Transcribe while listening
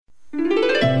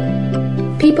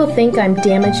people think I'm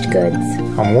damaged goods.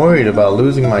 I'm worried about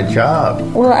losing my job.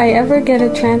 Will I ever get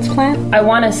a transplant? I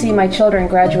want to see my children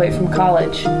graduate from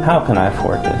college. How can I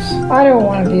afford this? I don't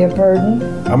want to be a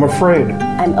burden. I'm afraid.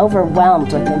 I'm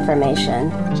overwhelmed with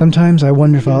information. Sometimes I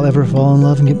wonder if I'll ever fall in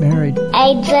love and get married.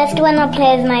 I just want to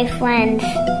play with my friends.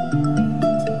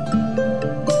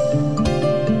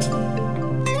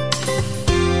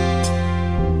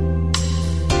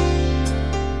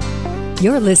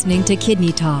 You're listening to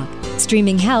Kidney Talk,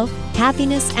 streaming health,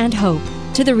 happiness, and hope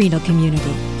to the renal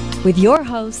community, with your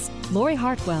hosts, Lori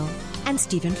Hartwell and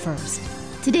Stephen Furst.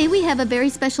 Today we have a very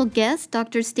special guest,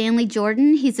 Dr. Stanley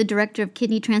Jordan. He's the Director of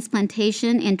Kidney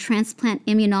Transplantation and Transplant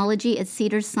Immunology at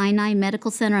Cedars-Sinai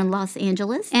Medical Center in Los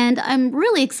Angeles. And I'm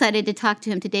really excited to talk to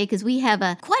him today because we have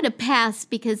quite a past,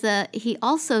 because he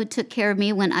also took care of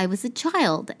me when I was a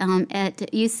child at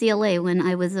UCLA when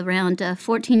I was around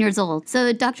 14 years old.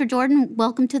 So Dr. Jordan,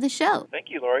 welcome to the show.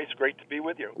 Thank you, Lori. It's great to be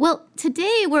with you. Well,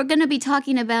 today we're going to be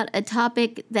talking about a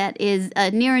topic that is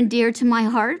near and dear to my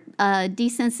heart,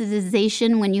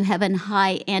 desensitization when you have a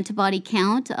high antibody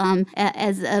count.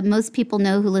 As most people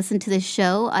know who listen to this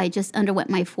show, I just underwent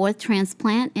my 4th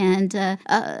transplant, and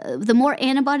the more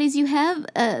antibodies you have,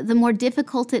 the more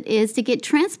difficult it is to get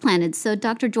transplanted. So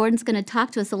Dr. Jordan's going to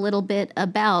talk to us a little bit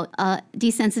about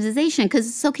desensitization.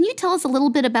 So can you tell us a little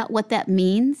bit about what that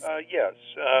means? Yes.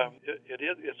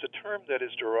 It's a term that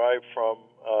is derived from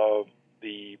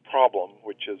the problem,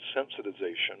 which is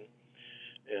sensitization.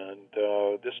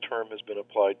 And this term has been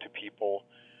applied to people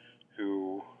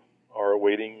who are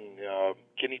awaiting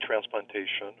kidney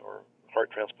transplantation or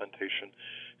heart transplantation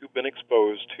who've been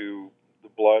exposed to the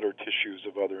blood or tissues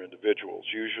of other individuals,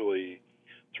 usually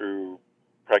through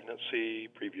pregnancy,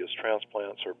 previous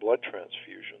transplants, or blood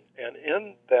transfusion. And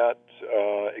in that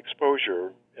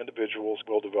exposure, individuals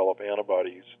will develop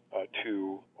antibodies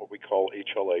to what we call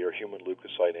HLA, or human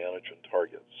leukocyte antigen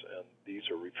targets, and these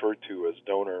are referred to as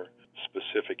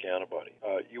donor-specific antibody.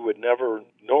 You would never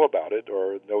know about it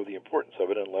or know the importance of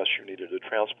it unless you needed a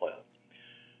transplant.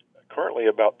 Currently,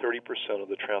 about 30% of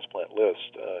the transplant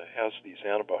list has these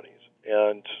antibodies,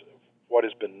 and what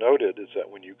has been noted is that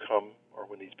when you come, or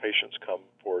when these patients come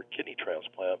for kidney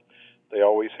transplant, they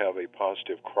always have a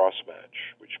positive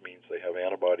cross-match, which means they have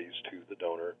antibodies to the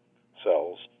donor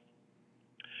cells,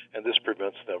 and this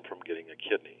prevents them from getting a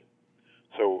kidney.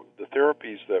 So the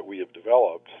therapies that we have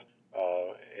developed,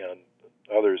 and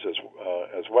others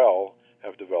as well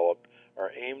have developed,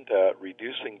 are aimed at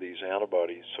reducing these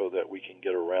antibodies so that we can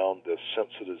get around this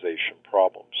sensitization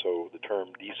problem. So the term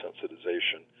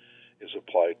desensitization is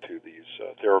applied to these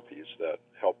therapies that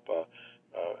help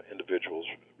individuals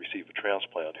receive a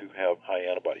transplant who have high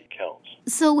antibody counts.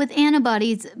 So with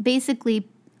antibodies, basically,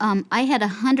 I had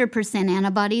 100%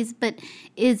 antibodies, but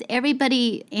is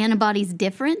everybody antibodies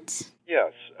different?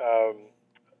 Yes.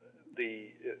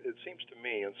 It seems to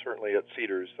me, and certainly at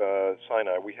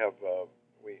Cedars-Sinai, we have a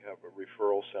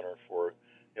referral center for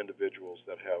individuals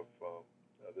that have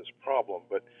this problem,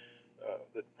 but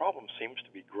the problem seems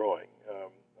to be growing.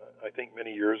 I think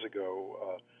many years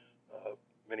ago,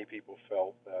 many people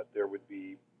felt that there would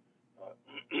be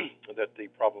that the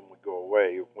problem would go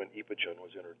away when Epogen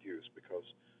was introduced, because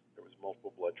there was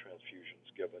multiple blood transfusions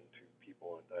given to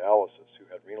people on dialysis who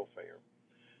had renal failure.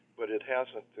 But it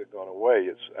hasn't gone away.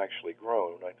 It's actually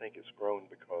grown. I think it's grown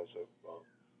because of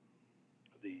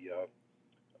the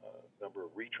number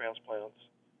of retransplants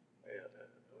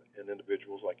in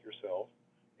individuals like yourself,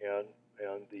 and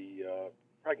the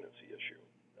pregnancy issue,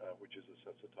 which is a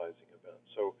sensitizing event.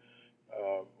 So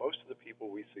most of the people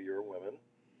we see are women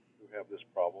who have this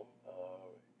problem,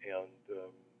 and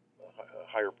a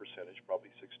higher percentage, probably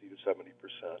 60 to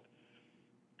 70%.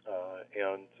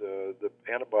 And the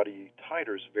antibody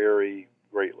titers vary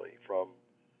greatly from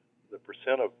the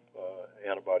percent of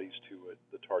antibodies to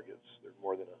the targets. There are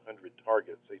more than 100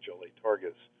 targets, HLA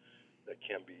targets, that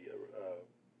can be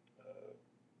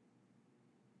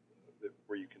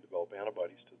where you can develop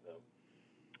antibodies to them.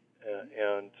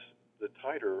 And the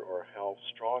titer, or how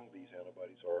strong these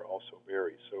antibodies are, also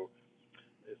varies. So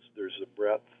there's a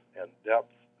breadth and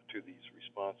depth to these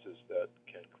responses that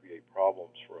can create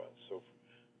problems for us. So,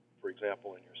 for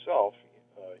example, in yourself,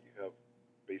 you have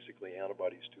basically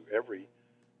antibodies to every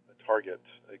target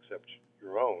except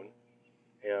your own,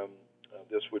 and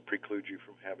this would preclude you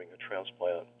from having a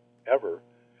transplant ever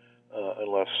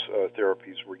unless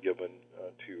therapies were given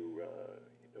to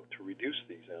reduce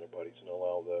these antibodies and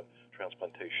allow the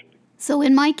transplantation. So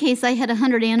in my case, I had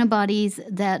 100 antibodies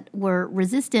that were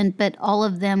resistant, but all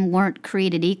of them weren't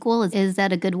created equal. Is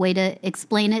that a good way to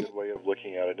explain it? That's a good way of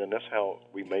looking at it, and that's how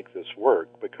we make this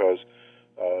work, because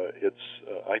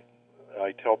I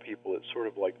I tell people it's sort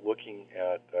of like looking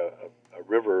at a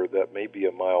river that may be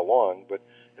a mile long, but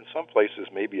in some places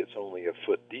maybe it's only a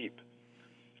foot deep,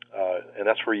 and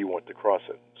that's where you want to cross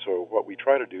it. So what we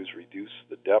try to do is reduce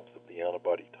the depth of the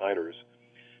antibody titers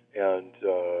and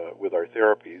with our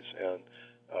therapies, and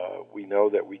we know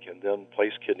that we can then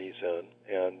place kidneys in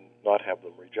and not have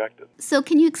them rejected. So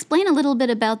can you explain a little bit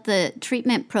about the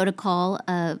treatment protocol?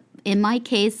 In my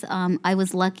case, I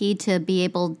was lucky to be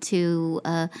able to,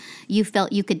 you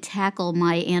felt you could tackle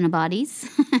my antibodies,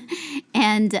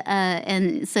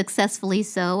 and successfully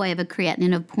so. I have a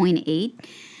creatinine of 0.8.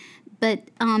 But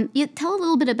you tell a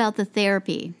little bit about the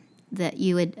therapy that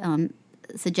you would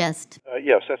suggest.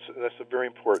 Yes, that's very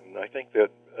important. I think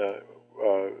that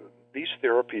these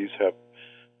therapies have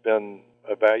been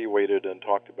evaluated and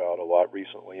talked about a lot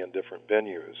recently in different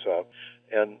venues,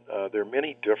 and there are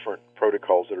many different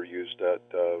protocols that are used at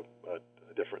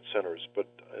different centers. But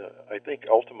I think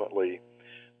ultimately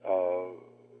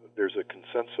there's a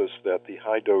consensus that the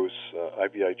high-dose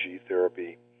IVIG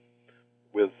therapy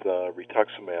with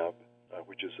rituximab,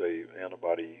 which is an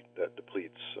antibody that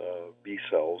depletes B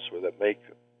cells or that make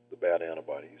the bad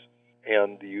antibodies,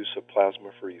 and the use of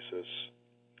plasmapheresis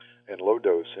and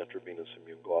low-dose intravenous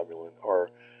immune globulin are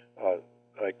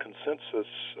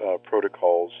consensus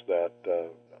protocols that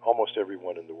almost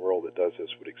everyone in the world that does this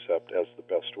would accept as the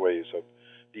best ways of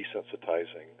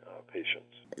desensitizing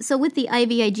patients. So with the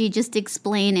IVIG, just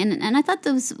explain, and I thought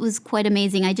this was quite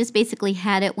amazing. I just basically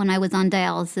had it when I was on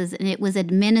dialysis, and it was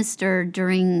administered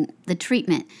during the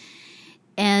treatment.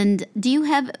 And do you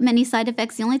have many side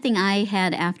effects? The only thing I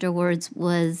had afterwards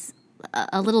was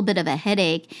a little bit of a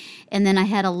headache, and then I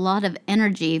had a lot of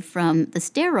energy from the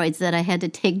steroids that I had to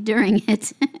take during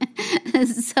it.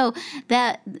 So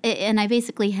that, and I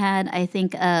basically had, I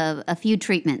think, a few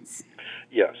treatments.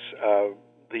 Yes,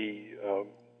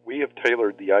 we have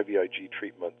tailored the IVIG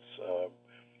treatments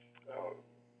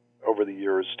over the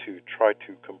years to try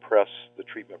to compress the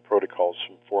treatment protocols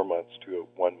from 4 months to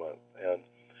 1 month. And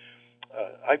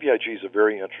IVIG is a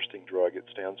very interesting drug. It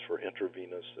stands for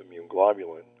intravenous immune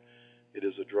globulin. It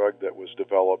is a drug that was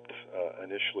developed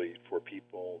initially for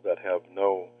people that have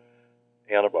no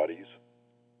antibodies,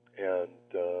 and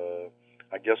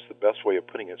I guess the best way of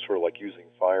putting it is sort of like using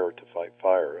fire to fight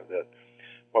fire. That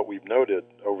what we've noted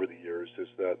over the years is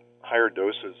that higher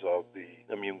doses of the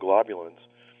immune globulins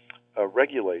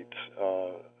regulate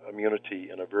immunity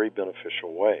in a very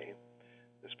beneficial way,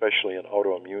 especially in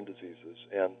autoimmune diseases,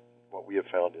 and what we have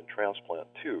found in transplant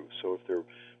too. So if they're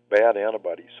bad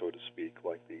antibodies, so to speak,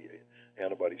 like the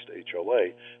antibodies to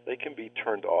HLA, they can be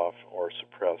turned off or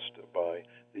suppressed by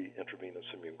the intravenous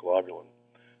immune globulin.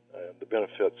 The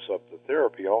benefits of the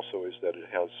therapy also is that it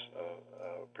has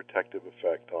a protective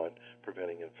effect on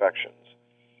preventing infections.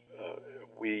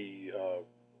 We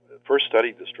first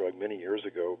studied this drug many years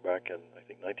ago, back in, I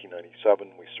think,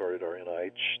 1997. We started our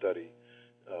NIH study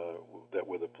that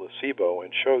with a placebo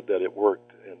and showed that it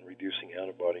worked in reducing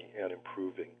antibody and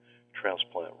improving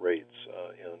transplant rates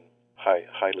in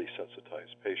highly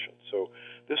sensitized patients. So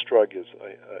this drug is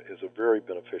a very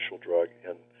beneficial drug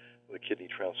in the kidney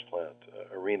transplant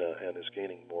arena and is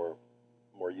gaining more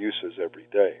uses every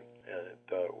day.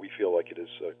 And we feel like it is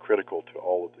critical to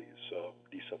all of these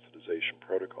desensitization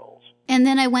protocols. And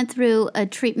then I went through a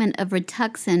treatment of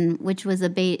Rituxan, which was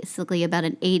basically about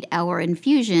an 8-hour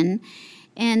infusion.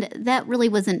 And that really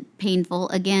wasn't painful.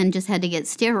 Again, just had to get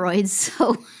steroids.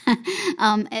 So,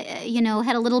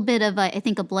 had a little bit of, I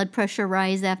think, a blood pressure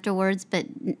rise afterwards, but,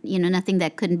 nothing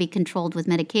that couldn't be controlled with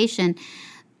medication.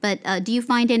 But do you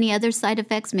find any other side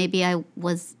effects? Maybe I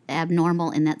was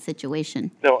abnormal in that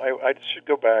situation. No, I should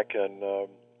go back and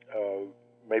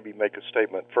maybe make a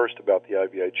statement first about the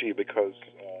IVIG, because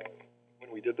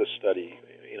when we did this study,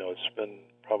 it's been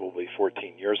probably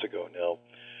 14 years ago now,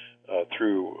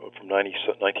 from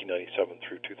 1997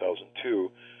 through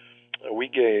 2002, we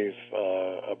gave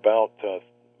about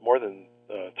more than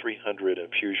 300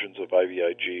 infusions of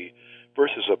IVIG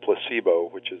versus a placebo,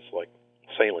 which is like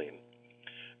saline.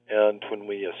 And when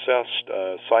we assessed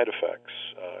side effects,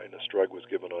 and this drug was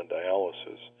given on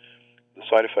dialysis, the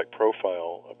side effect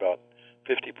profile, about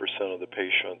 50% of the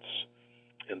patients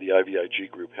in the IVIG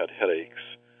group had headaches,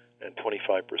 and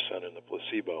 25% in the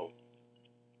placebo.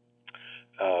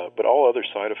 But all other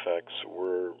side effects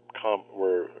were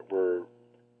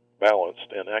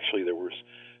balanced, and actually there was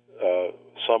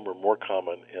some were more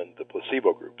common in the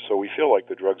placebo group. So we feel like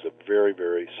the drug's a very,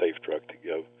 very safe drug to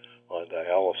give on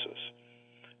dialysis,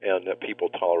 and that people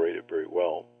tolerate it very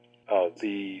well.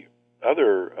 The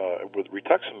other, with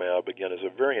rituximab, again, is a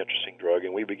very interesting drug,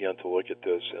 and we began to look at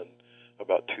this in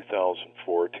about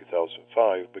 2004,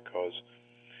 2005, because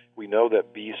we know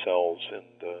that B cells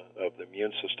of the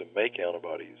immune system make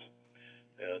antibodies,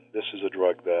 and this is a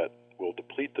drug that will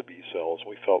deplete the B cells.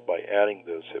 We felt by adding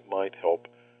this, it might help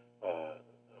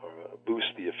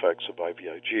boost the effects of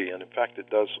IVIG, and in fact,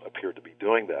 it does appear to be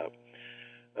doing that.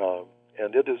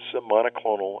 And it is a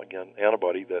monoclonal, again,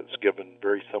 antibody that's given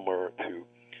very similar to,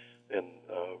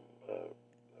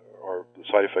 or the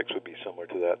side effects would be similar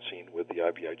to that seen with the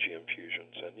IVIG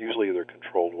infusions, and usually they're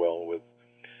controlled well with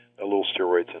a little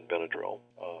steroids and Benadryl.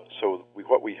 So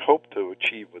what we hope to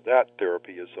achieve with that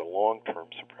therapy is a long-term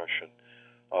suppression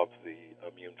of the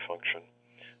immune function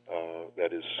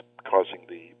that is causing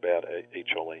the bad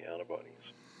HLA antibodies.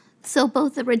 So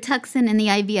both the Rituxan and the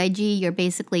IVIG, you're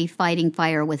basically fighting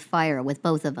fire with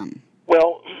both of them.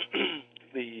 Well,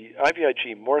 the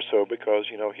IVIG more so because,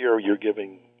 here you're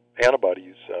giving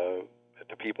antibodies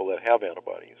to people that have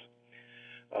antibodies.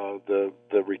 The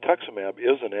rituximab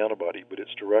is an antibody, but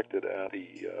it's directed at the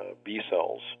B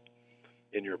cells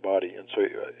in your body, and so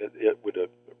it would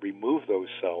remove those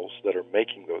cells that are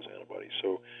making those antibodies.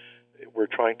 So we're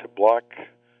trying to block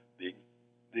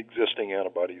the existing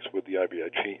antibodies with the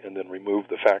IVIG and then remove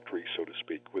the factory, so to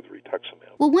speak, with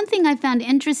rituximab. Well, one thing I found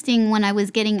interesting when I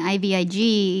was getting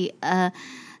IVIG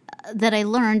that I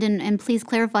learned, and please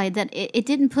clarify, that it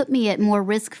didn't put me at more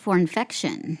risk for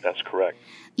infection. That's correct.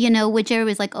 Which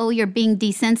everybody's like, oh, you're being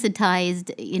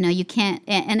desensitized, you can't.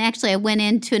 And actually, I went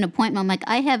into an appointment. I'm like,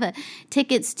 I have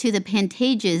tickets to the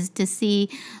Pantages to see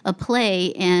a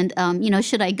play, and,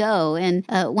 should I go? And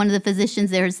one of the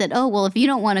physicians there said, oh, well, if you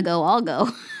don't want to go, I'll go.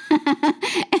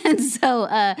 And so,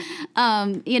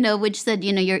 which said,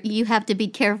 you have to be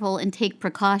careful and take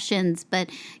precautions, but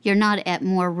you're not at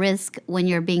more risk when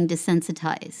you're being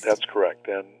desensitized. That's correct.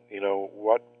 And,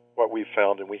 what we've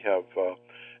found, and we have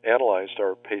analyzed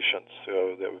our patients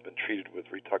that have been treated with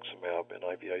rituximab and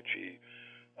IVIG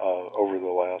over the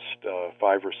last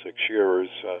 5 or 6 years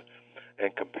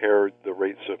and compared the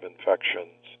rates of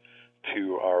infections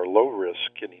to our low-risk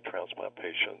kidney transplant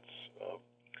patients.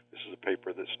 This is a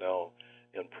paper that's now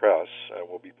in press and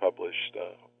will be published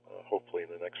hopefully in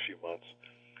the next few months.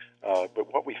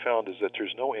 But what we found is that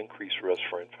there's no increased risk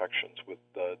for infections with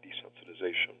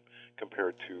desensitization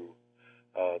compared to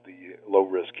the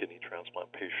low-risk kidney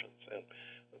transplant patients. And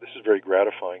this is very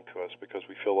gratifying to us because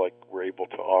we feel like we're able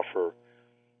to offer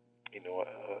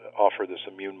this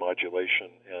immune modulation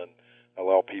and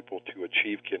allow people to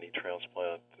achieve kidney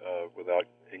transplant without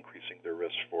increasing their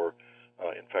risk for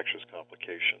infectious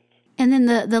complications. And then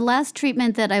the last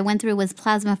treatment that I went through was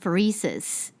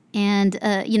plasmapheresis. And,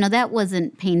 that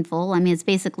wasn't painful. I mean, it's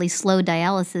basically slow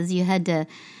dialysis. You had to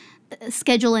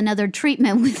schedule another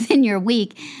treatment within your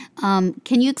week.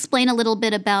 Can you explain a little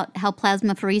bit about how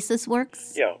plasmapheresis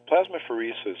works? Yeah,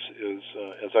 plasmapheresis is,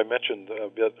 as I mentioned a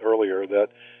bit earlier, that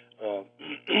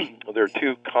there are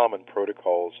two common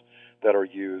protocols that are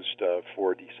used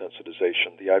for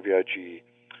desensitization, the IVIG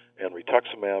and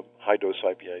rituximab, high-dose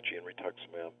IVIG and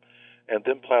rituximab, and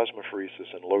then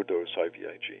plasmapheresis and low-dose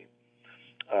IVIG.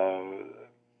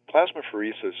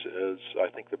 Plasmapheresis is, I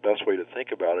think, the best way to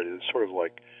think about it is sort of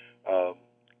like,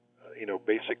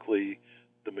 basically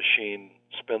the machine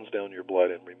spins down your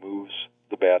blood and removes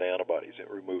the bad antibodies. It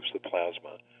removes the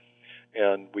plasma.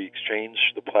 And we exchange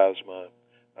the plasma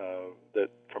that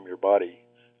from your body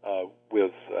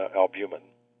with albumin.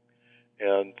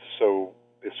 And so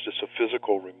it's just a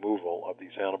physical removal of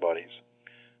these antibodies.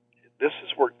 This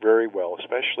has worked very well,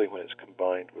 especially when it's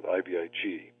combined with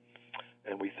IVIG.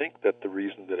 And we think that the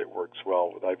reason that it works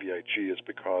well with IVIG is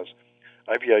because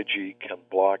IVIG can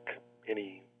block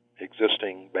any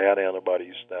existing bad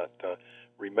antibodies that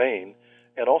remain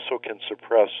and also can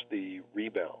suppress the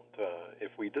rebound.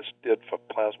 If we just did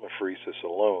plasmapheresis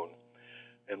alone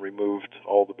and removed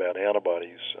all the bad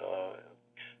antibodies,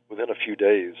 within a few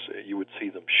days you would see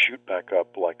them shoot back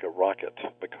up like a rocket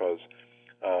because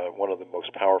one of the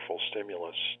most powerful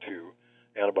stimulus to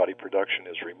antibody production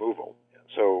is removal.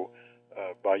 So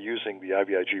by using the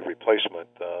IVIG replacement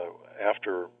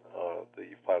after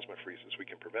the plasmapheresis, we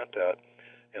can prevent that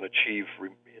and achieve,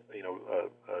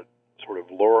 a sort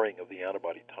of lowering of the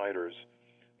antibody titers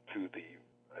to the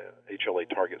HLA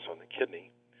targets on the kidney.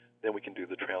 Then we can do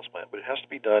the transplant, but it has to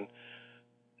be done,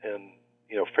 and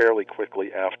fairly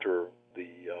quickly after the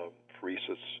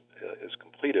pheresis is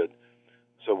completed,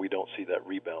 so we don't see that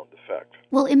rebound effect.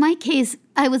 Well, in my case,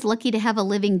 I was lucky to have a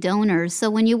living donor. So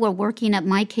when you were working up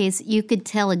my case, you could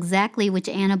tell exactly which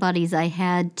antibodies I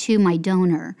had to my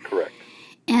donor. Correct.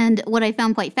 And what I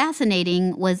found quite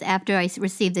fascinating was after I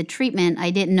received the treatment,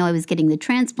 I didn't know I was getting the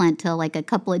transplant till like a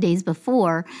couple of days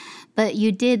before. but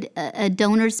you did a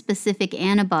donor-specific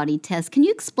antibody test. Can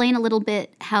you explain a little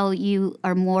bit how you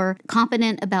are more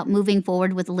confident about moving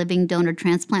forward with a living donor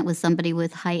transplant with somebody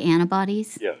with high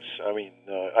antibodies? Yes. I mean,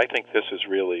 I think this is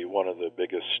really one of the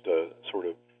biggest sort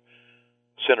of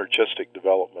synergistic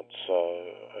developments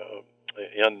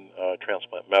in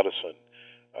transplant medicine.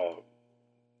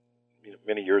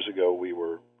 Many years ago, we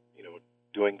were,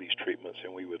 doing these treatments,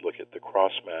 and we would look at the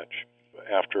cross-match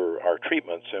after our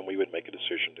treatments, and we would make a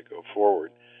decision to go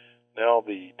forward. Now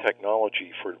the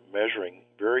technology for measuring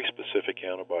very specific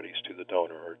antibodies to the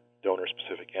donor, or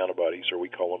donor-specific antibodies, or we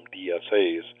call them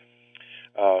DSAs,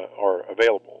 are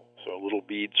available. So little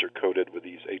beads are coated with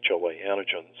these HLA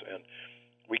antigens, and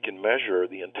we can measure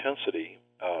the intensity,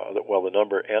 the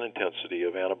number and intensity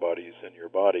of antibodies in your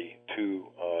body to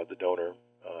the donor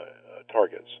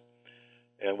targets.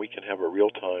 And we can have a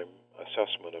real-time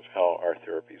assessment of how our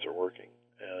therapies are working.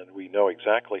 And we know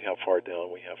exactly how far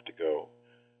down we have to go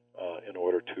in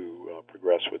order to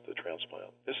progress with the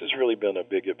transplant. This has really been a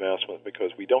big advancement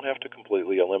because we don't have to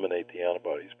completely eliminate the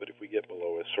antibodies, but if we get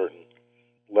below a certain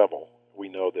level, we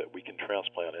know that we can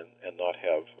transplant and not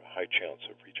have a high chance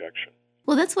of rejection.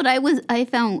 Well, that's what I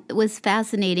found was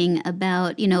fascinating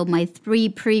about, my 3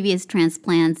 previous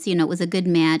transplants. It was a good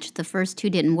match. The first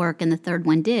 2 didn't work and the third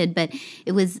one did, but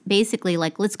it was basically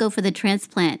like, let's go for the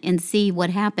transplant and see what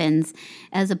happens,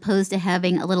 as opposed to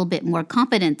having a little bit more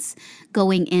confidence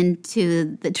going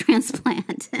into the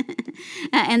transplant.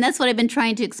 And that's what I've been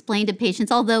trying to explain to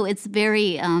patients, although it's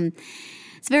very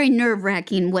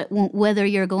nerve-wracking whether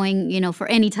you're going, for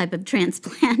any type of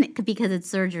transplant because it's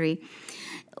surgery.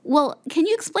 Well, can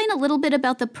you explain a little bit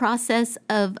about the process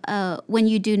of when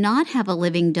you do not have a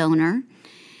living donor,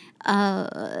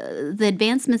 the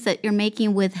advancements that you're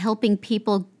making with helping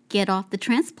people get off the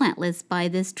transplant list by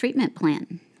this treatment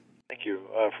plan? Thank you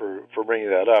for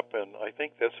bringing that up, and I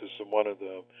think this is one of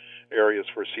the areas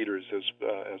where Cedars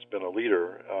has been a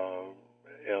leader.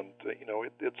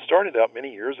 It started out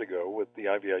many years ago with the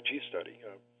IVIG study.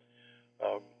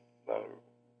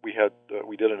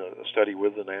 We did a study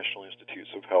with the National Institutes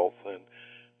of Health and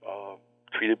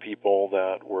treated people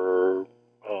that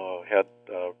had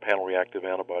panel-reactive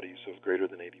antibodies of greater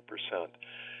than 80%.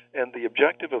 And the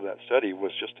objective of that study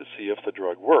was just to see if the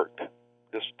drug worked,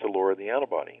 just to lower the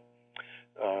antibody.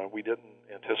 We didn't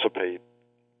anticipate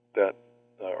that,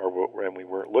 and we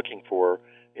weren't looking for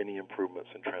any improvements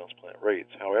in transplant rates.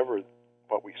 However,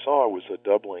 what we saw was a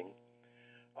doubling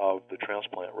of the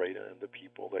transplant rate in the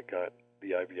people that got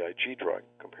the IVIG drug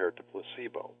compared to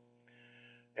placebo.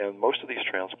 And most of these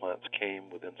transplants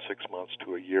came within 6 months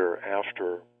to a year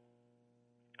after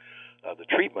the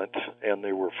treatment, and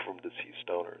they were from deceased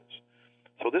donors.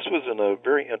 So this was a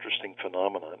very interesting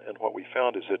phenomenon, and what we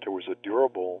found is that there was a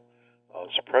durable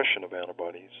suppression of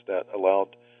antibodies that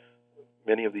allowed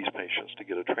many of these patients to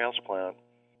get a transplant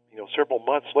several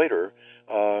months later,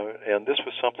 and this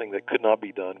was something that could not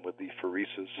be done with the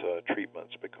pheresis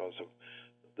treatments because of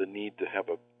the need to have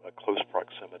a close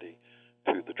proximity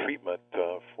to the treatment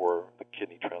for the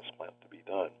kidney transplant to be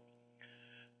done.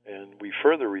 And we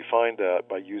further refined that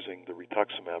by using the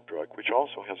rituximab drug, which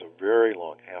also has a very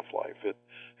long half-life. It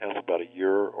has about a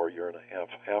year or year and a half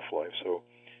half-life. So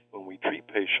when we treat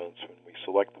patients, when we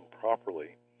select them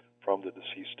properly from the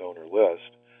deceased donor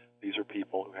list, these are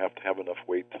people who have to have enough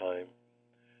wait time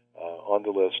on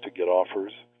the list to get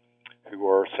offers, who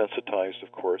are sensitized,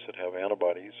 of course, that have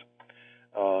antibodies.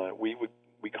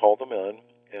 We call them in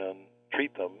and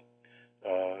treat them.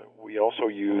 We also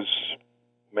use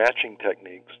matching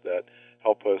techniques that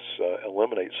help us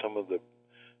eliminate some of the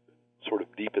sort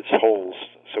of deepest holes,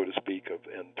 so to speak,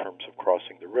 in terms of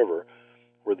crossing the river,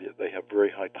 where they have very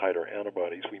high titer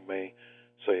antibodies. We may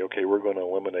say, okay, we're going to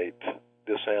eliminate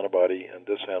this antibody and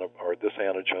this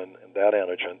antigen and that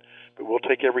antigen, but we'll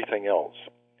take everything else.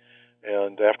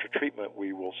 And after treatment,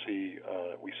 we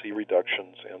see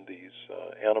reductions in these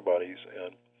antibodies,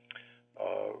 and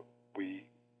we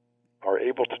are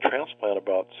able to transplant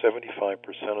about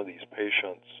 75% of these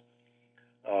patients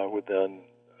within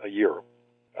a year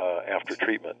after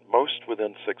treatment, most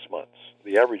within 6 months.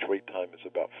 The average wait time is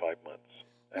about 5 months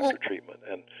after treatment,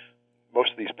 and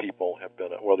most of these people have been,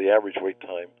 the average wait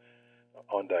time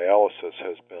on dialysis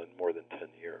has been more than 10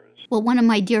 years. Well, one of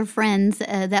my dear friends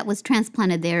that was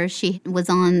transplanted there, she was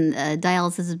on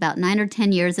dialysis about 9 or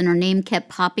 10 years, and her name kept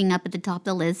popping up at the top of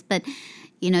the list, but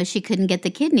she couldn't get the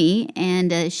kidney,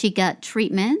 and she got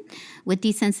treatment with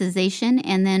desensitization,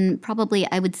 and then probably,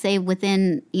 I would say,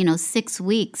 within 6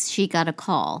 weeks, she got a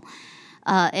call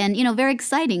And, very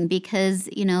exciting because,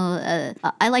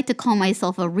 I like to call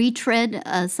myself a retread,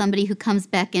 somebody who comes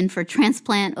back in for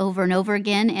transplant over and over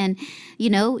again. And,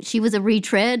 she was a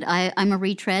retread. I'm a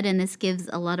retread, and this gives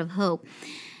a lot of hope.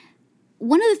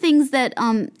 One of the things that,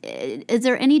 is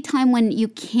there any time when you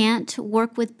can't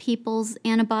work with people's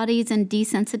antibodies and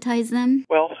desensitize them?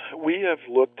 Well, we have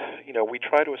looked, we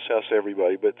try to assess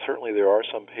everybody, but certainly there are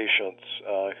some patients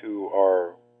who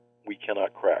we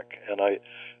cannot crack. And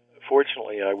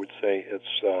fortunately, I would say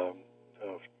it's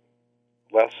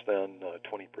less than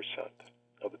 20%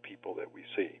 of the people that we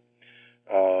see.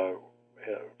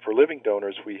 For living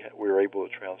donors, we were able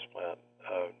to transplant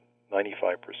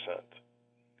 95%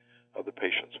 of the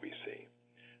patients we see.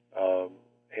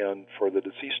 And for the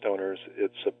deceased donors,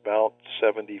 it's about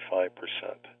 75%.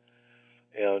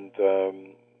 And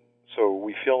so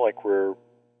we feel like we're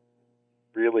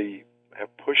really have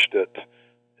pushed it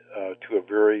to a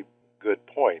very good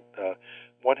point.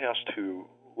 One has to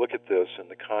look at this in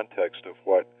the context of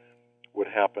what would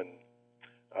happen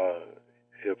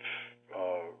if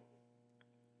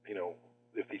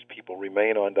these people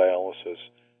remain on dialysis,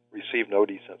 receive no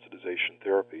desensitization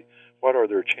therapy. What are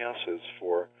their chances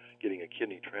for getting a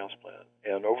kidney transplant?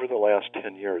 And over the last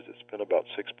 10 years, it's been about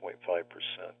 6.5%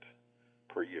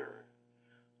 per year.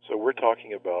 So we're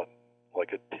talking about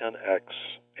like a 10x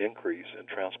increase in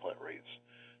transplant rates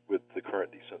with the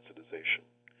current desensitization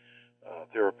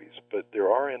therapies. But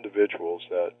there are individuals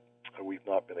that we've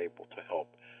not been able to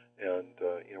help. And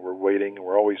we're waiting, and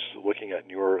we're always looking at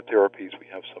newer therapies. We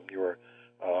have some newer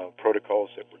protocols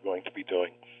that we're going to be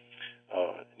doing,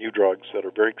 new drugs that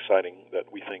are very exciting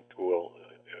that we think will,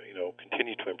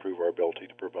 continue to improve our ability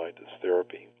to provide this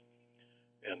therapy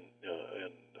and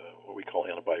what we call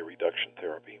antibody reduction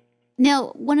therapy. Now,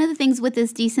 one of the things with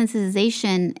this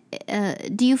desensitization,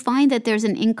 do you find that there's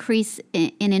an increase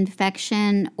in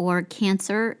infection or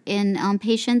cancer in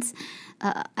patients?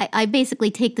 I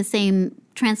basically take the same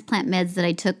transplant meds that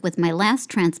I took with my last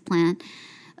transplant,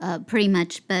 pretty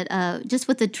much, but just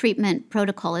with the treatment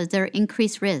protocol, is there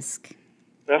increased risk?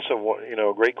 That's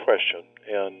a great question,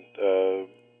 and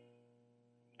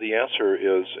the answer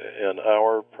is in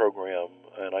our program,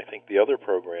 and I think the other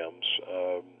programs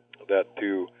that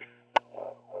do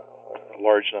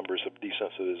large numbers of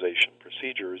desensitization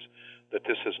procedures, that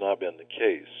this has not been the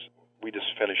case. We just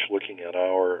finished looking at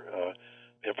our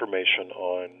information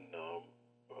on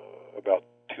about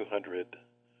 200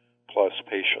 plus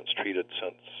patients treated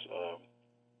since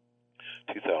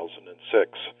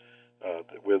 2006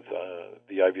 with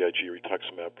the IVIG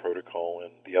rituximab protocol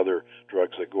and the other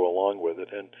drugs that go along with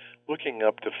it, and looking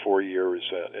up to 4 years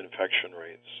at infection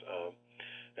rates,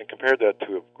 and compared that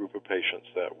to a group of patients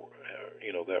that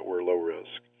were low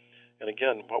risk. And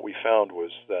again, what we found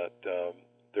was that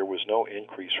there was no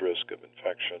increased risk of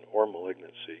infection or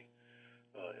malignancy.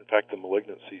 In fact, the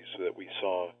malignancies that we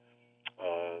saw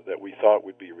that we thought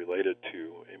would be related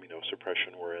to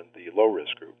immunosuppression were in the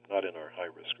low-risk group, not in our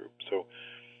high-risk group. So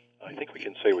I think we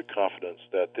can say with confidence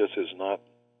that this is not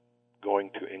going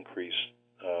to increase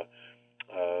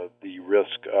the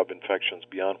risk of infections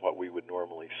beyond what we would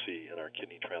normally see in our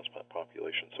kidney transplant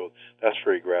population. So that's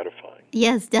very gratifying.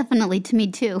 Yes, definitely, to me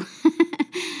too.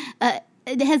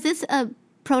 Has this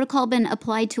protocol been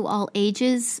applied to all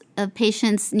ages of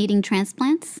patients needing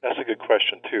transplants? That's a good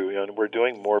question, too. And we're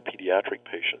doing more pediatric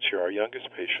patients here. Our youngest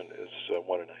patient is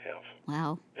 1.5.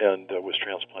 Wow. And was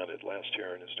transplanted last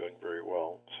year and is doing very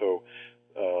well. So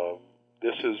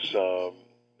this is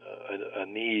a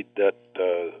need that,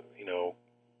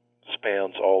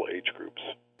 spans all age groups.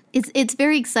 It's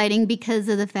very exciting because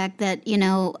of the fact that,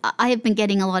 I have been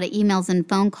getting a lot of emails and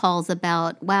phone calls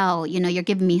about, wow, you're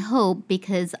giving me hope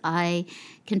because I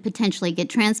can potentially get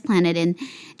transplanted. And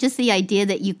just the idea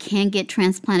that you can get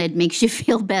transplanted makes you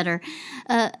feel better.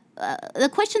 The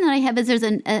question that I have is there's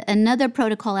another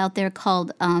protocol out there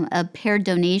called a paired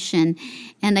donation.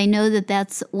 And I know that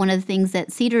that's one of the things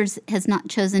that Cedars has not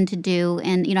chosen to do.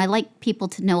 And, I like people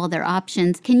to know all their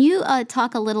options. Can you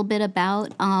talk a little bit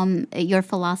about your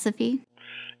philosophy?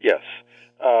 Yes.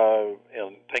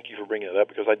 And thank you for bringing it up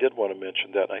because I did want to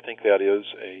mention that. I think that is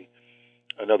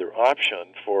another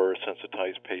option for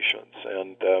sensitized patients.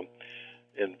 And,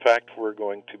 in fact, we're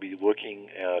going to be looking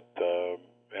at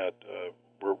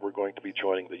we're going to be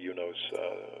joining the UNOS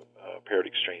Paired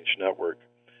Exchange Network,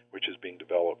 which is being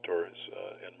developed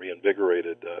and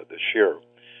reinvigorated this year.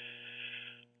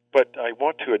 But I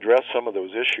want to address some of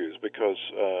those issues because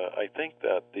I think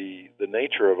that the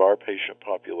nature of our patient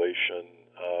population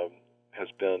has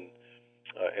been,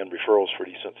 and referrals for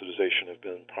desensitization have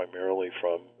been primarily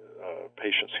from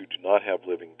patients who do not have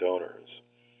living donors.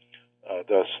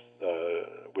 thus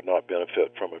would not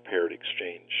benefit from a paired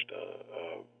exchange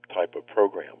type of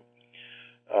program.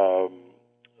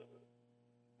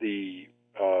 The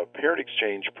paired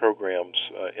exchange programs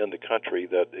in the country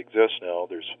that exist now,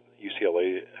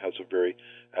 UCLA has a very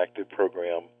active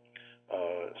program.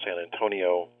 San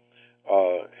Antonio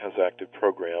has active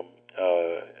program,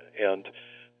 and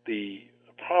the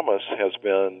promise has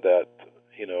been that,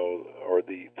 or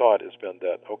the thought has been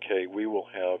that, okay, we will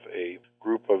have a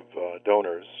group of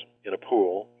donors in a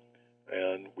pool,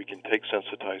 and we can take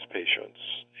sensitized patients,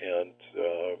 and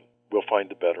we'll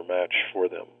find a better match for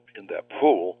them in that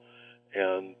pool,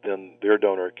 and then their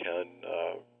donor can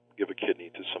give a kidney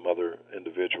to some other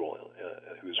individual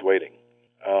who's waiting.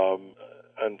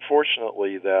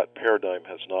 Unfortunately, that paradigm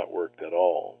has not worked at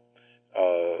all.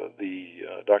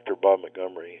 Dr. Bob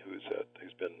Montgomery,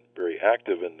 who's been very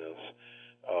active in this,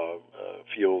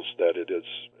 feels that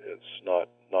it's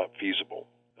not feasible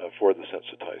for the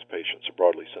sensitized patients, the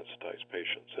broadly sensitized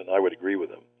patients, and I would agree with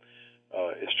him.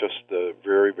 It's just the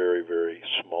very, very, very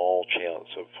small chance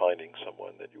of finding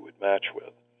someone that you would match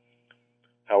with.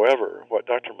 However, what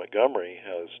Dr. Montgomery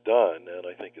has done, and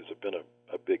I think has been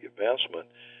a big advancement,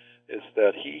 is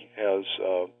that he has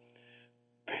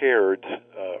paired,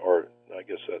 or I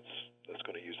guess that's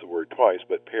going to use the word twice,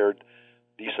 but paired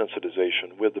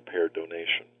desensitization with the paired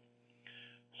donation.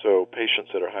 So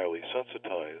patients that are highly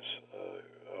sensitized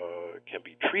can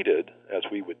be treated as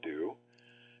we would do,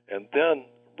 and then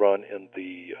run in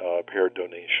the paired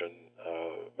donation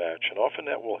match, and often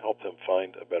that will help them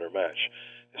find a better match.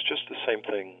 It's just the same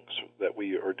things that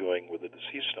we are doing with the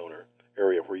deceased donor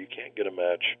area, where you can't get a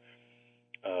match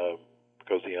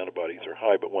because the antibodies are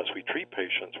high, but once we treat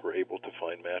patients, we're able to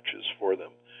find matches for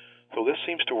them. So this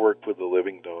seems to work with the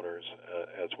living donors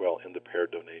as well in the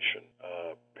paired donation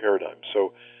paradigm.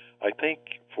 So I think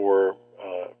for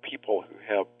people who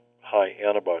have high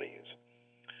antibodies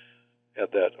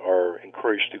that are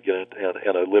encouraged to get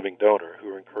and a living donor who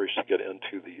are encouraged to get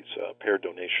into these paired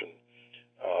donation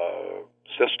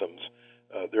systems,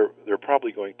 they're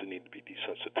probably going to need to be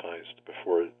desensitized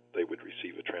before they would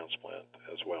receive a transplant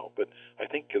as well. But I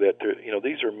think that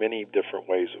these are many different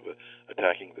ways of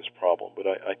attacking this problem. But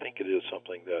I think it is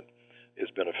something that is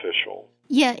beneficial.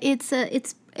 Yeah,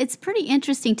 it's pretty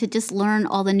interesting to just learn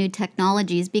all the new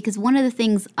technologies, because one of the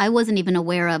things I wasn't even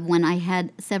aware of when I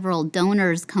had several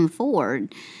donors come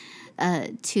forward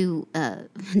to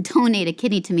donate a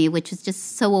kidney to me, which is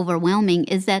just so overwhelming,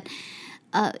 is that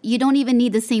you don't even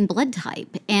need the same blood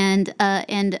type. And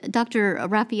Dr.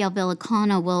 Rafael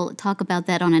Villicana will talk about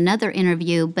that on another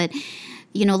interview. But,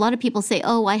 a lot of people say,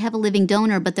 oh, I have a living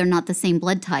donor, but they're not the same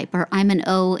blood type, or I'm an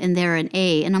O and they're an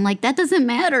A. And I'm like, that doesn't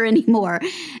matter anymore,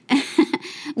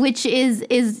 which is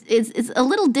a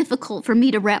little difficult for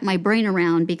me to wrap my brain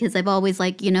around, because I've always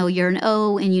you're an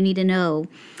O and you need an O.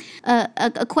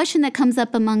 A question that comes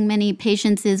up among many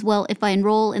patients is, well, if I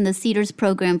enroll in the CEDARS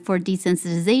program for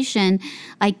desensitization,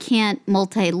 I can't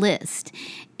multi-list.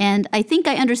 And I think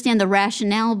I understand the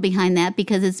rationale behind that,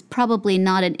 because it's probably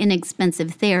not an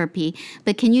inexpensive therapy.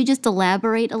 But can you just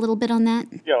elaborate a little bit on that?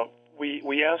 Yeah,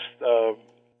 we asked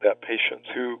that patients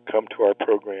who come to our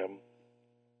program,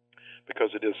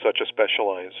 because it is such a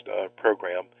specialized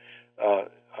program,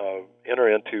 enter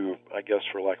into, I guess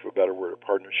for lack of a better word, a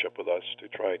partnership with us to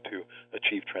try to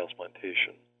achieve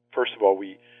transplantation. First of all,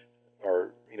 we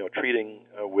are treating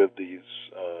with these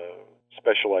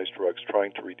specialized drugs,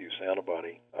 trying to reduce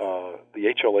antibody.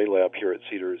 The HLA lab here at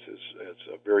CEDARS is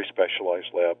a very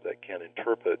specialized lab that can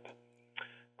interpret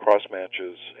cross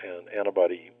matches and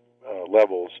antibody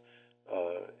levels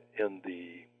in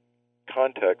the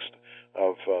context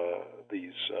of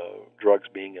these drugs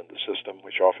being in the system,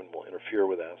 which often will interfere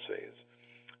with assays,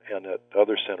 and that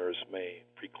other centers may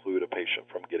preclude a patient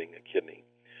from getting a kidney.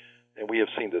 And we have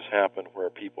seen this happen where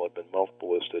people have been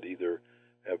multiple listed, either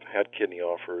have had kidney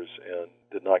offers and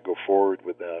did not go forward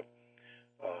with that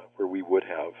where we would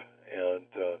have. And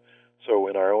so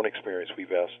in our own experience,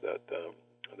 we've asked that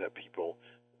people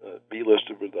be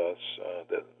listed with us,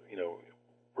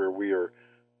 where we are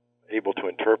able to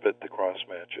interpret the cross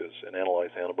matches and analyze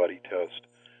antibody tests,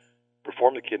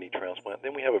 perform the kidney transplant.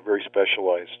 Then we have a very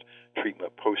specialized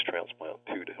treatment post-transplant,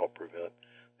 too, to help prevent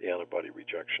the antibody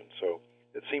rejection. So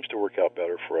it seems to work out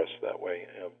better for us that way.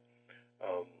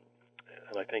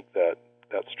 And I think that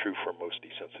that's true for most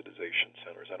desensitization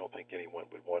centers. I don't think anyone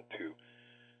would want to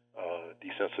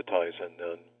desensitize and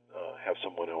then have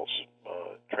someone else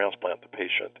transplant the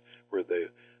patient where the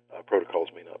protocols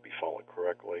may not be followed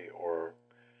correctly, or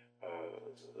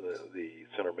the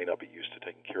center may not be used to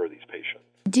taking care of these patients.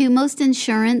 Do most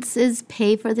insurances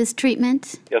pay for this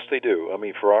treatment? Yes, they do. I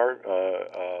mean, for our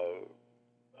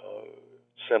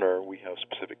center, we have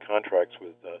specific contracts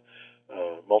with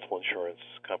multiple insurance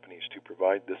companies to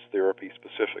provide this therapy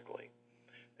specifically.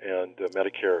 And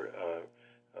Medicare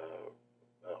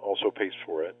also pays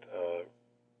for it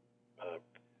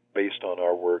based on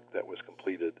our work that was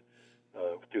completed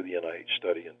through the NIH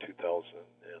study in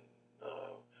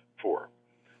 2004.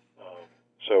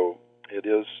 So it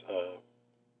is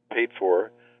paid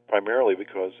for primarily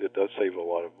because it does save a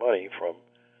lot of money from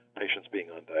patients being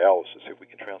on dialysis. If we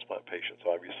can transplant patients,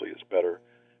 obviously it's better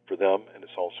for them, and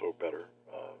it's also better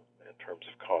in terms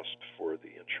of cost for the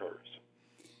insurers.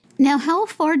 Now, how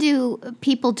far do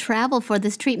people travel for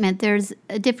this treatment? There's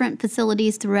different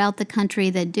facilities throughout the country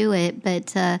that do it,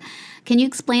 but can you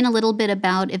explain a little bit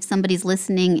about if somebody's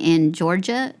listening in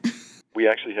Georgia? We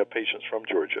actually have patients from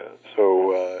Georgia,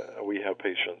 so we have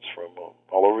patients from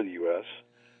all over the U.S.,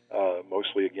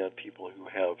 mostly, again, people who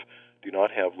do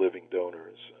not have living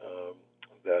donors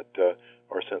that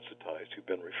are sensitized, who've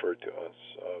been referred to us.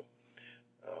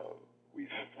 We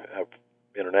have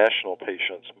international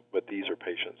patients, but these are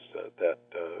patients that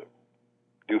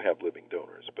do have living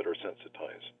donors but are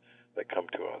sensitized that come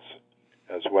to us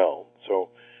as well. So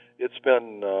it's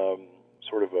been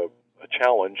sort of a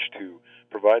challenge to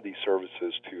provide these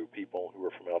services to people who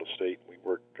are from out of state. We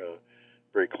work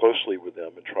very closely with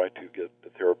them and try to get the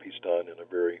therapies done in a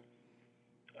very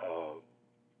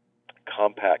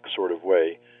compact sort of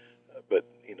way, but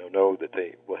know that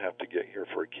they will have to get here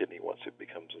for a kidney once it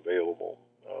becomes available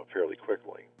fairly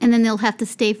quickly. And then they'll have to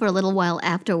stay for a little while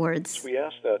afterwards. We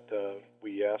ask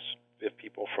if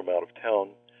people from out of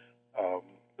town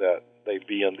that they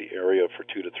be in the area for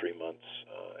 2 to 3 months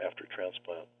after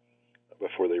transplant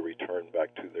before they return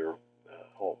back to their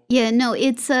home. Yeah, no,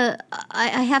 it's I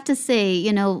have to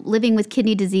say, living with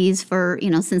kidney disease for,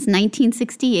 since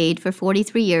 1968 for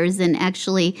 43 years, and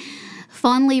actually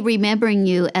fondly remembering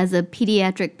you as a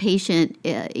pediatric patient,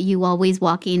 you always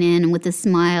walking in with a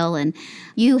smile, and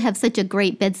you have such a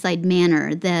great bedside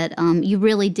manner that you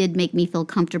really did make me feel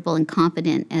comfortable and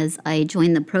confident as I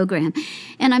joined the program.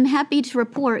 And I'm happy to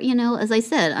report, as I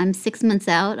said, I'm 6 months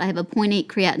out. I have a 0.8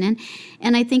 creatinine,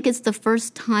 and I think it's the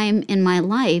first time in my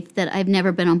life that I've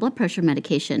never been on blood pressure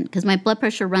medication, because my blood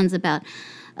pressure runs about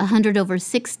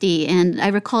 100/60, and I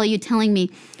recall you telling me,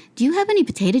 do you have any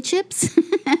potato chips?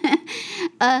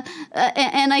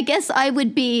 And I guess I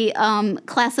would be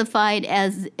classified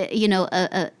as,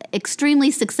 a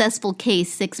extremely successful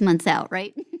case 6 months out,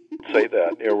 right? Say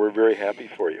that. We're very happy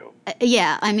for you.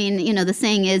 Yeah, I mean, the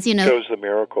saying is, It shows the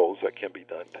miracles that can be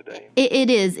done today. It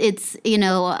is. It's,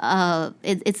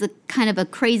 it's a kind of a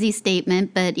crazy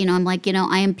statement, but, I'm like,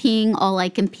 I am peeing all I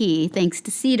can pee, thanks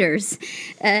to Cedars.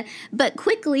 But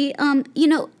quickly,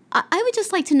 I would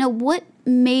just like to know what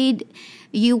made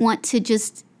you want to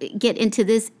just get into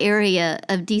this area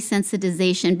of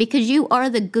desensitization, because you are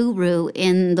the guru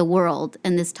in the world,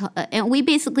 and and we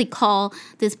basically call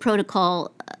this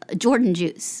protocol Jordan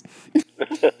juice.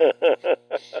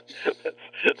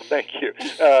 Thank you.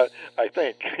 I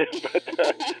think, but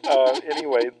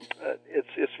anyway,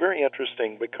 it's very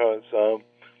interesting because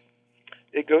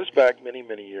it goes back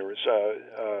many years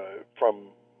from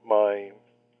my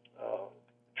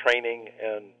training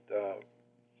and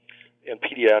in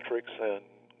pediatrics and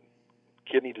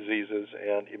kidney diseases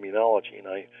and immunology. And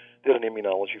I did an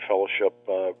immunology fellowship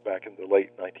back in the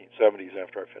late 1970s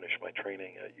after I finished my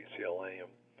training at UCLA.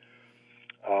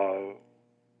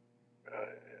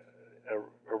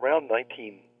 Around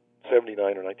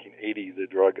 1979 or 1980, the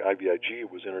drug IVIG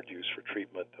was introduced for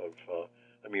treatment of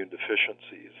immune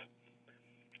deficiencies.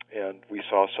 And we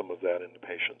saw some of that in the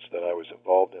patients that I was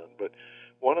involved in. But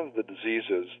one of the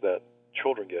diseases that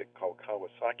children get called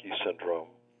Kawasaki syndrome,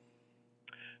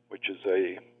 which is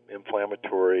a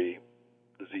inflammatory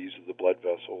disease of the blood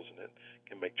vessels, and it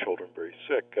can make children very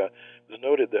sick. It was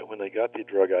noted that when they got the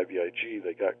drug IVIG,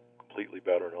 they got completely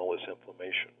better and all this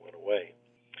inflammation went away.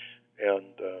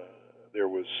 And there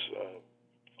was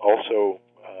also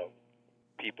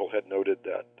people had noted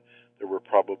that there were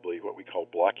probably what we call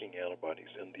blocking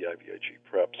antibodies in the IVIG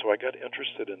prep. So I got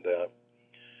interested in that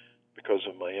because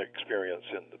of my experience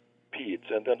in the peds.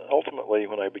 And then ultimately,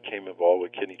 when I became involved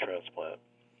with kidney transplant,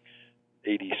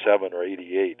 87 or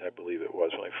 88, I believe it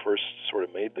was, when I first sort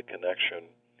of made the connection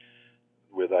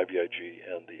with IVIG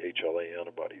and the HLA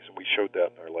antibodies. And we showed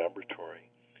that in our laboratory,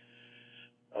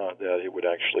 that it would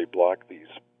actually block these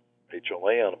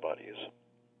HLA antibodies.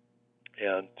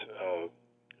 And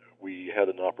we had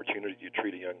an opportunity to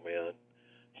treat a young man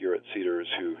here at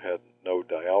Cedars who had no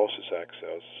dialysis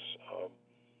access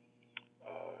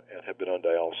and had been on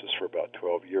dialysis for about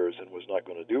 12 years and was not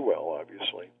going to do well,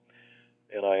 obviously.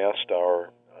 And I asked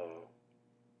our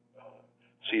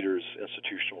Cedars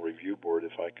Institutional Review Board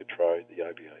if I could try the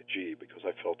IVIG because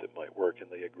I felt it might work, and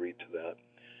they agreed to that.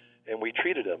 And we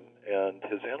treated him, and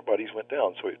his antibodies went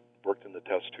down. So it worked in the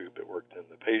test tube, it worked in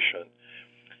the patient,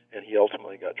 and he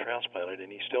ultimately got transplanted,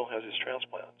 and he still has his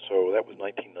transplant. So that was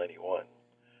 1991.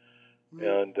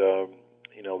 And,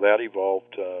 that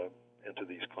evolved into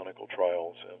these clinical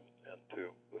trials and to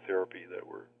the therapy that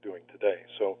we're doing today.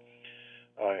 So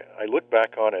I look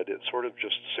back on it, it's sort of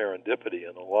just serendipity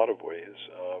in a lot of ways,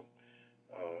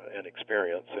 and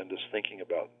experience, and just thinking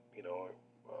about,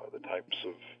 the types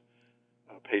of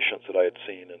patients that I had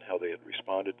seen and how they had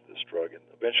responded to this drug. And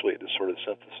eventually it just sort of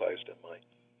synthesized in my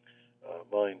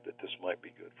mind that this might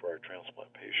be good for our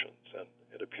transplant patients, and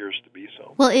it appears to be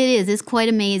so. Well, it is. It's quite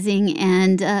amazing.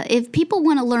 And if people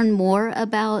want to learn more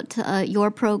about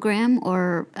your program,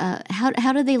 or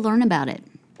how do they learn about it?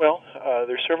 Well,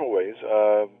 there's several ways.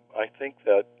 I think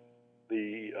that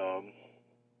the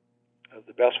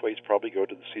best way is probably go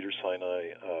to the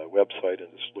Cedars-Sinai website and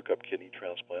just look up kidney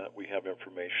transplant. We have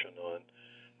information on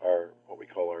what we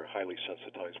call our highly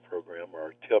sensitized program, or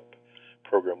our TIP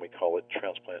program. We call it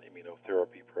Transplant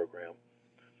Immunotherapy Program.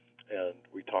 And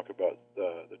we talk about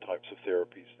the types of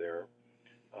therapies there,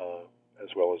 as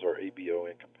well as our ABO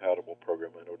incompatible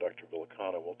program. I know Dr.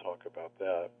 Villicana will talk about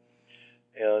that.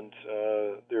 And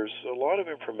there's a lot of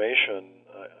information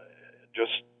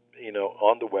just,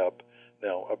 on the web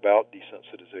now about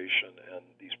desensitization and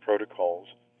these protocols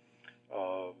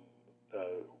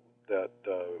that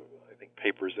I think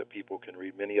papers that people can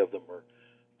read. Many of them are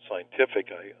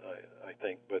scientific, I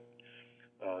think, but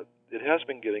it has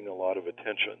been getting a lot of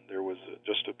attention. There was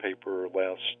just a paper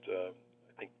last,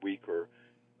 week or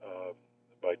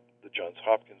by the Johns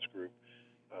Hopkins group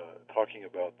talking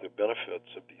about the benefits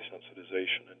of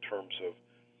desensitization in terms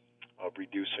of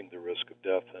reducing the risk of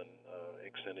death and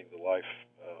extending the life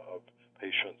of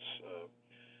patients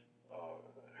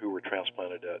who were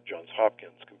transplanted at Johns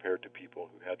Hopkins compared to people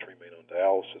who had to remain on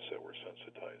dialysis that were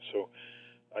sensitized. So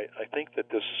I think that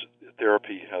this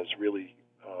therapy has really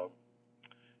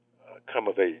come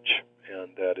of age, and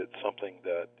that it's something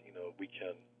that we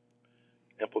can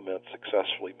implement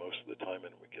successfully most of the time,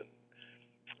 and we can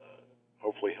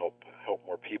hopefully help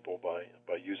more people by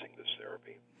using this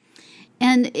therapy.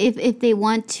 And if they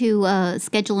want to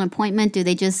schedule an appointment, do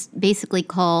they just basically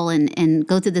call and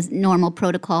go through this normal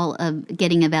protocol of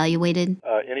getting evaluated?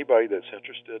 Anybody that's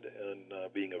interested in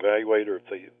being evaluated, or if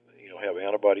they have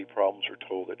antibody problems or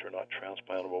told that they're not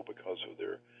transplantable because of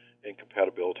their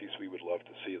incompatibilities, we would love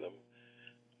to see them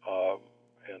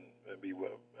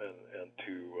and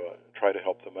to try to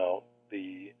help them out.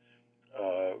 The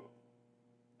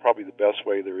probably the best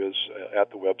way there is at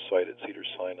the website at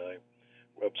Cedars-Sinai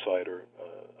website, or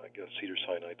I guess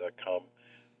cedarsinai.com,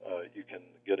 you can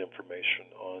get information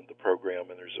on the program,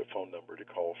 and there's a phone number to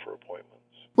call for appointments.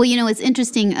 Well, it's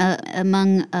interesting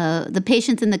among the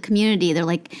patients in the community. They're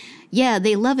like, yeah,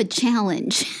 they love a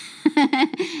challenge.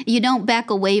 You don't back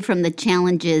away from the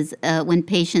challenges when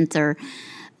patients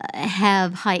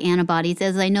have high antibodies,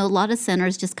 as I know a lot of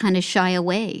centers just kind of shy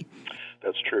away.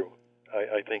 That's true.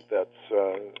 I think that's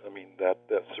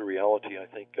that's the reality. I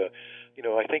think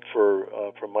I think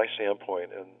from my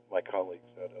standpoint and my colleagues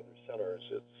at other centers,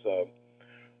 it's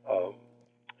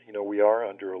we are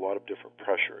under a lot of different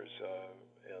pressures,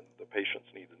 and the patients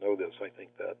need to know this. I think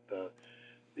that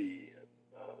the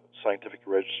Scientific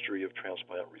Registry of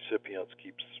Transplant Recipients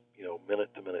keeps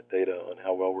minute-to-minute data on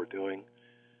how well we're doing.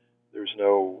 There's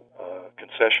no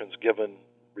concessions given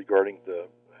regarding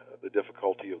the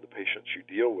difficulty of the patients you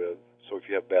deal with. So if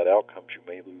you have bad outcomes, you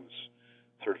may lose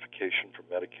certification from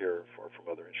Medicare or from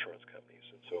other insurance companies.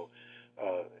 And so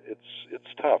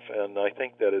it's tough. And I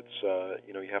think that it's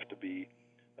you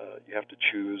have to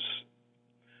choose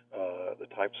the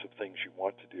types of things you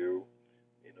want to do.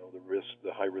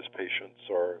 The high risk patients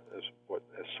are as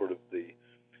sort of the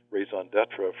raison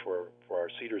d'etre for our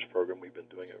Cedars program. We've been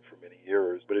doing it for many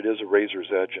years, but it is a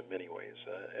razor's edge in many ways,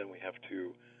 and we have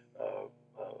to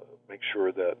make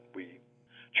sure that we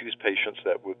choose patients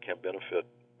that can benefit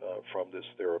from this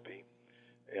therapy.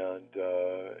 And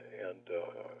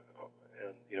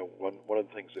one of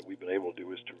the things that we've been able to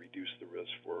do is to reduce the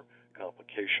risk for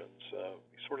complications.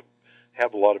 We sort of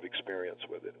have a lot of experience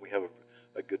with it. We have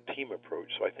a good team approach,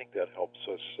 so I think that helps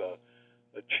us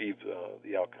achieve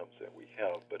the outcomes that we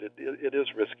have. But it is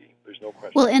risky. There's no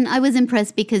question. Well, and I was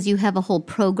impressed because you have a whole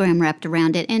program wrapped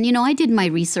around it. And, I did my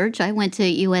research. I went to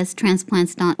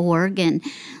ustransplants.org and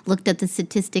looked at the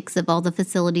statistics of all the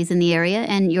facilities in the area,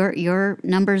 and your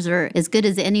numbers are as good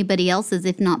as anybody else's,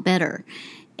 if not better.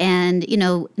 And,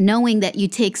 knowing that you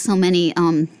take so many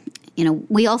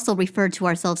we also refer to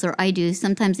ourselves, or I do,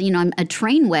 sometimes, I'm a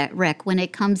train wreck when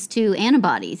it comes to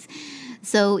antibodies.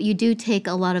 So you do take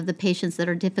a lot of the patients that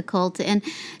are difficult. And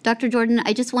Dr. Jordan,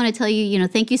 I just want to tell you,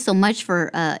 thank you so much for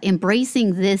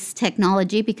embracing this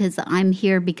technology, because I'm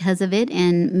here because of it,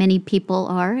 and many people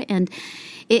are. And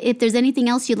if there's anything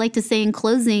else you'd like to say in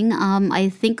closing, I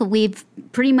think we've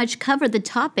pretty much covered the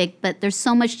topic, but there's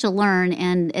so much to learn.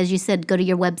 And as you said, go to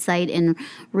your website and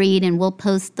read, and we'll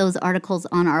post those articles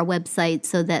on our website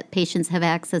so that patients have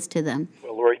access to them.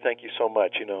 Well, Lori, thank you so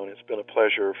much. And it's been a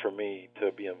pleasure for me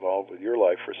to be involved with your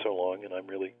life for so long, and I'm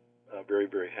really very,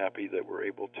 very happy that we're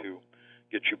able to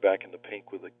get you back in the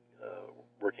pink with a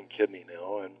working kidney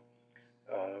now. And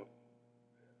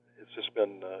it's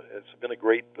been a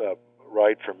great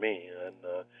ride for me, and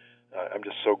I'm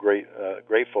just so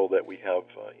grateful that we have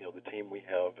the team we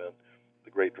have and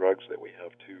the great drugs that we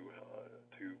have to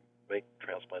make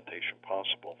transplantation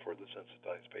possible for the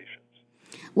sensitized patients.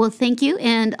 Well, thank you,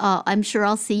 and I'm sure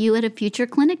I'll see you at a future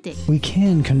clinic day. We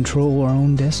can control our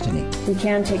own destiny. We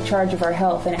can take charge of our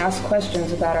health and ask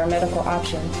questions about our medical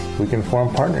options. We can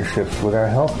form partnerships with our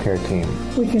healthcare team.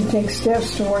 We can take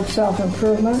steps toward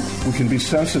self-improvement. We can be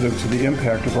sensitive to the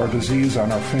impact of our disease on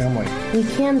our family. We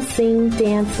can sing,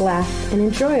 dance, laugh, and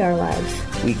enjoy our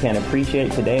lives. We can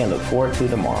appreciate today and look forward to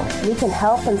tomorrow. We can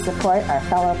help and support our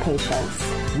fellow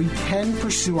patients. We can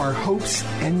pursue our hopes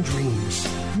and dreams.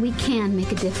 We can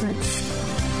make a difference.